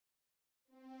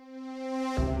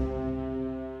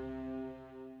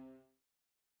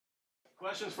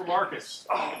Questions for Marcus?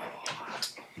 Oh.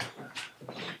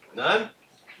 None?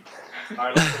 All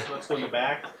right, let's go in the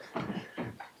back.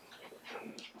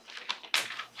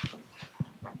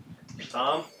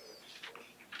 Tom?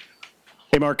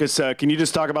 Hey, Marcus, can you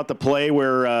just talk about the play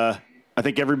where I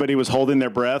think everybody was holding their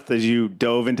breath as you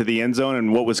dove into the end zone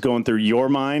and what was going through your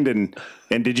mind? And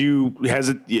did you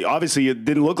hesitate? Obviously, it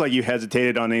didn't look like you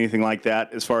hesitated on anything like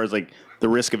that as far as like the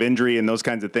risk of injury and those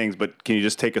kinds of things. But can you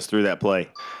just take us through that play?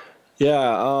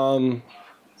 Yeah,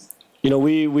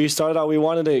 we started out, we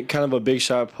wanted a kind of a big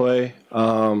shot play. We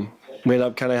ended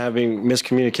up kind of having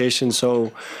miscommunication,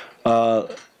 so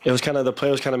it was kind of, the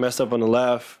play was kind of messed up on the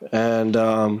left, and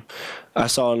I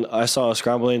saw a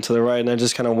scrambling to the right, and I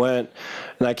just kind of went,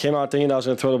 and I came out thinking I was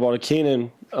going to throw the ball to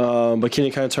Keenan, but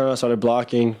Keenan kind of turned around, started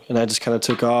blocking, and I just kind of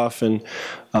took off, and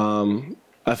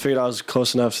I figured I was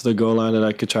close enough to the goal line that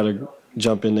I could try to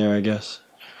jump in there, I guess.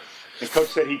 And Coach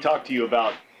said he talked to you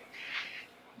about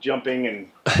jumping and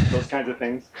those kinds of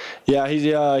things. Yeah,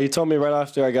 he told me right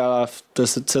after I got off to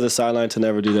the sideline to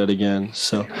never do that again.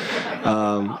 So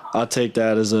I'll take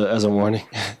that as a warning.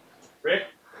 Rick,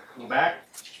 go back.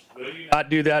 Will you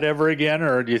not do that ever again,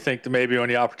 or do you think that maybe when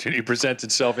the opportunity presents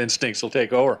itself, instincts will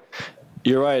take over?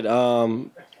 You're right.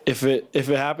 If it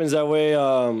happens that way,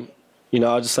 I'll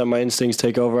just let my instincts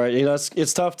take over.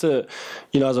 It's tough to,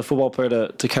 as a football player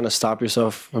to kind of stop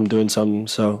yourself from doing something.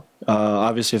 So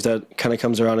obviously, if that kind of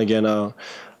comes around again,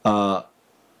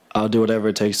 I'll do whatever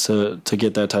it takes to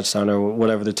get that touchdown or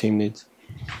whatever the team needs.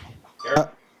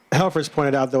 Helfrich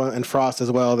pointed out, though, and Frost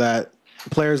as well, that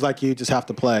players like you just have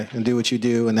to play and do what you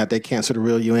do and that they can't sort of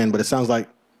reel you in. But it sounds like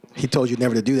he told you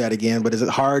never to do that again. But is it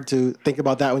hard to think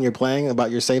about that when you're playing,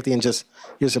 about your safety and just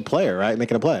you're just a player, right,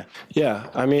 making a play? Yeah,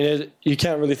 I mean, you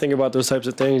can't really think about those types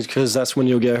of things because that's when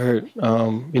you'll get hurt.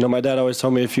 My dad always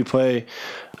told me if you play,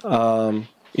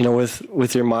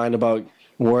 with your mind about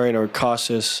worrying or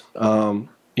cautious,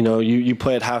 you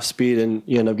play at half speed and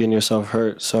you end up getting yourself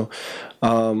hurt. So,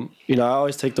 I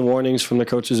always take the warnings from the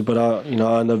coaches, but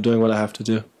I'll end up doing what I have to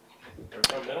do.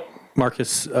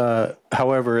 Marcus,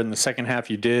 however, in the second half,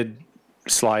 you did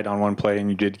slide on one play and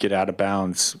you did get out of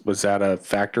bounds. Was that a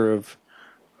factor of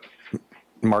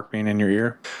Mark being in your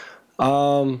ear?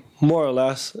 More or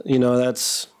less.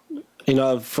 That's,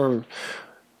 for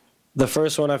the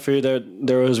first one, I figured that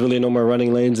there was really no more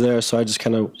running lanes there, so I just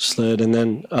kind of slid. And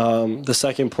then the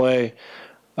second play,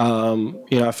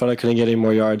 I felt I couldn't get any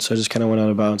more yards, so I just kind of went out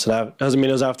of bounds. And that doesn't mean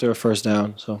it was after a first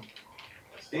down. So,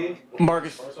 Steve?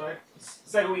 Marcus.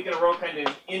 Second week in a row, kind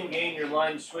of in-game, your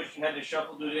line switched and had to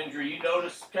shuffle due to injury. You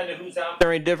notice kind of who's out Is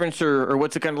there any difference, or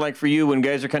what's it kind of like for you when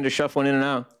guys are kind of shuffling in and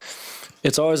out?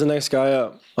 It's always the next guy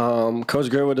up. Coach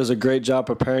Gerwood does a great job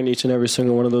preparing each and every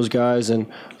single one of those guys, and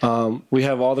we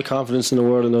have all the confidence in the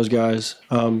world in those guys.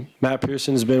 Matt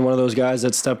Pearson's been one of those guys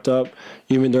that stepped up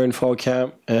even during fall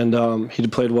camp, and he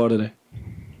played well today.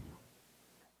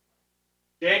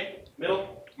 Jake,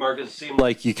 middle. Marcus, it seemed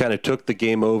like you kind of took the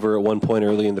game over at one point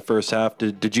early in the first half.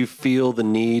 Did you feel the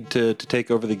need to take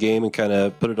over the game and kind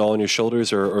of put it all on your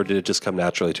shoulders, or did it just come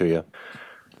naturally to you?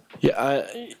 Yeah,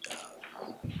 it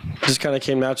just kind of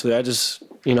came naturally. I just,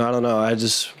 I don't know. I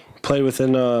just played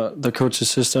within the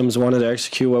coach's systems, wanted to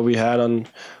execute what we had on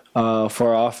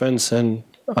for our offense, and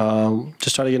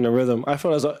just try to get in a rhythm. I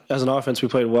felt as an offense we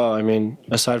played well. I mean,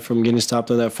 aside from getting stopped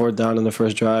on that fourth down in the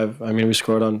first drive, I mean, we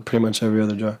scored on pretty much every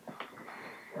other drive.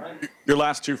 Your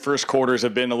last two first quarters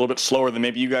have been a little bit slower than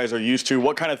maybe you guys are used to.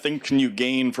 What kind of thing can you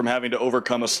gain from having to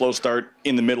overcome a slow start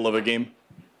in the middle of a game?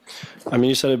 I mean,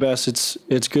 you said it best.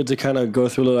 It's good to kind of go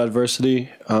through a little adversity.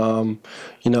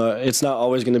 It's not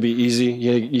always going to be easy.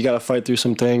 You got to fight through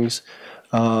some things.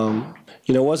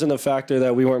 It wasn't a factor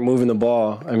that we weren't moving the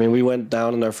ball. I mean, we went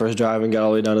down in our first drive and got all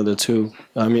the way down to the 2.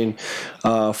 I mean,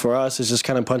 for us, it's just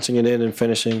kind of punching it in and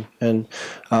finishing. And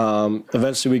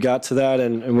eventually we got to that,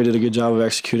 and we did a good job of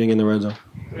executing in the red zone.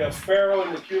 We have Farrell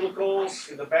in the cuticles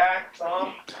in the back.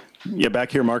 Tom? Yeah, back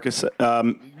here, Marcus.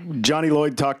 Johnny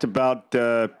Lloyd talked about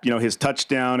his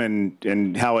touchdown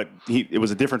and how it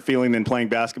was a different feeling than playing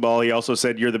basketball. He also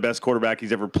said you're the best quarterback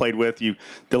he's ever played with. You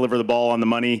deliver the ball on the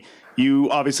money. You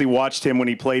obviously watched him when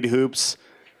he played hoops.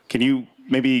 Can you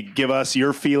maybe give us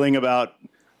your feeling about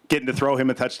getting to throw him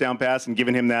a touchdown pass and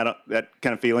giving him that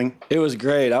kind of feeling? It was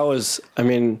great. Just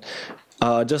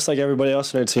like everybody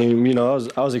else on our team,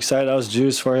 I was excited. I was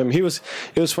juiced for him. It was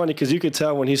funny because you could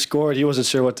tell when he scored, he wasn't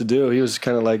sure what to do. He was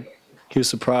kind of like, he was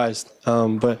surprised.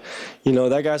 But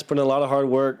that guy's put in a lot of hard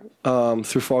work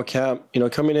through fall camp.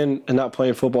 Coming in and not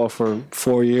playing football for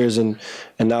 4 years, and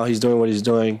now he's doing what he's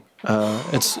doing.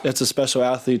 It's a special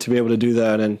athlete to be able to do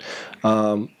that, and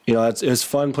it was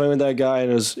fun playing with that guy,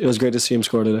 and it was great to see him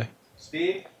score today.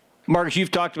 Marcus, you've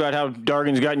talked about how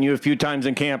Dargan's gotten you a few times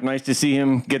in camp. Nice to see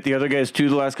him get the other guys too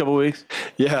the last couple of weeks.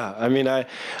 Yeah, I mean, I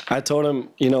told him,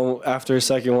 after his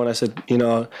second one, I said,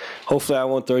 hopefully I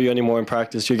won't throw you anymore in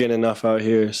practice. You're getting enough out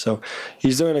here. So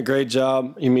he's doing a great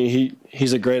job. I mean,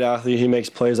 he's a great athlete. He makes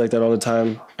plays like that all the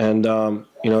time. And,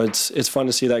 it's fun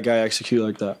to see that guy execute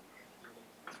like that.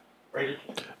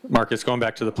 Marcus, going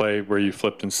back to the play where you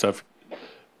flipped and stuff,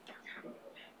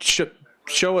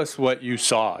 show us what you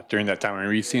saw during that time.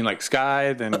 Were you seeing like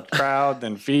sky, then crowd,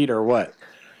 then feet, or what?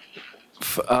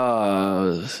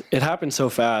 It happened so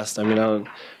fast. I mean,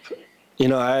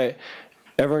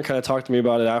 everyone kind of talked to me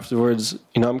about it afterwards.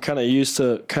 I'm kind of used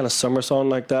to kind of somersaulting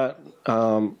like that.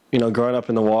 Growing up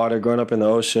in the water, growing up in the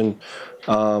ocean.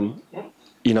 I've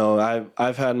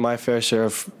had my fair share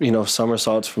of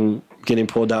somersaults from getting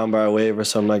pulled down by a wave or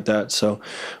something like that. So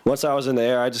once I was in the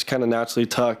air, I just kind of naturally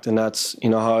tucked, and that's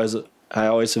how I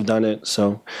always have done it.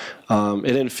 So it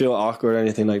didn't feel awkward or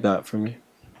anything like that for me.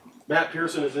 Matt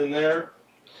Pearson is in there,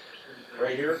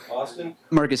 right here, Austin.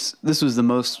 Marcus, this was the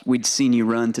most we'd seen you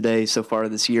run today so far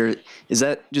this year. Is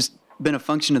that just been a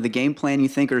function of the game plan, you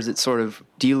think, or is it sort of,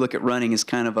 do you look at running as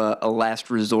kind of a last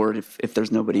resort if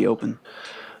there's nobody open?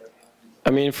 I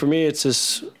mean, for me, it's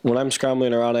just when I'm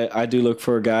scrambling around, I do look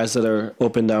for guys that are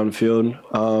open downfield.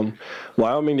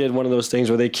 Wyoming did one of those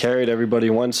things where they carried everybody.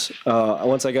 Once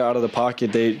I got out of the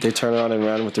pocket, they turned around and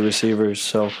ran with the receivers.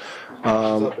 So,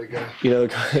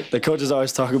 the coaches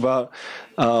always talk about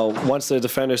once the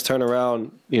defenders turn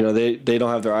around, they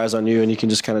don't have their eyes on you, and you can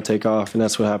just kind of take off, and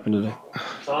that's what happened today.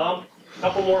 Tom, a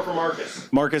couple more for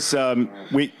Marcus. Marcus,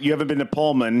 you haven't been to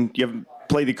Pullman. You haven't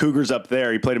played the Cougars up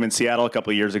there. You played them in Seattle a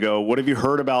couple of years ago. What have you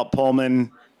heard about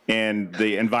Pullman and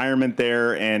the environment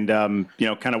there, and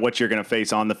kind of what you're going to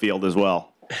face on the field as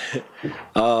well?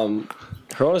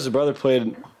 Heronis' brother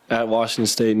played at Washington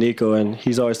State, Nico, and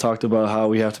he's always talked about how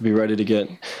we have to be ready to get,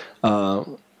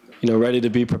 ready to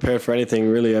be prepared for anything,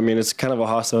 really. I mean, it's kind of a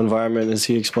hostile environment, as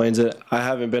he explains it. I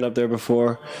haven't been up there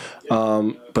before,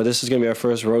 but this is going to be our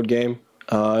first road game.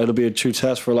 It'll be a true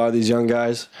test for a lot of these young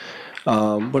guys.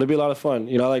 But it'll be a lot of fun.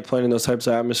 I like playing in those types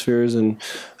of atmospheres, and,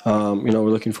 we're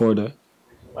looking forward to it.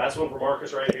 Last one for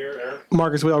Marcus right here, Aaron.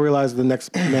 Marcus, we all realize the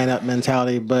next man up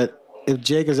mentality, but if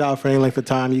Jake is out for any length of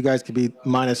time, you guys could be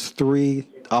 -3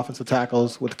 offensive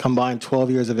tackles with a combined 12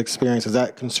 years of experience. Is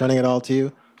that concerning at all to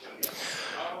you?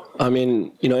 I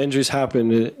mean, injuries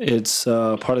happen. It's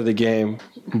part of the game.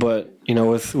 But,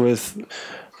 with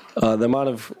the amount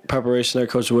of preparation that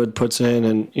Coach Wood puts in,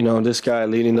 and this guy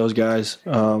leading those guys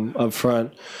up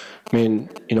front, I mean,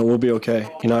 we'll be okay.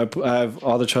 I have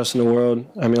all the trust in the world.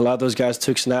 I mean, a lot of those guys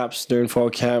took snaps during fall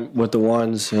camp with the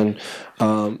ones, and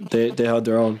they held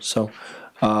their own. So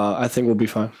I think we'll be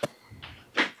fine.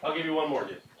 I'll give you one more,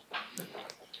 dude.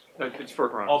 It's for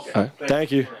round. Okay. All right.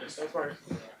 Thank you. Thanks, Marcus.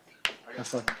 That's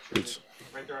fine.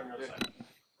 Right there on the other side.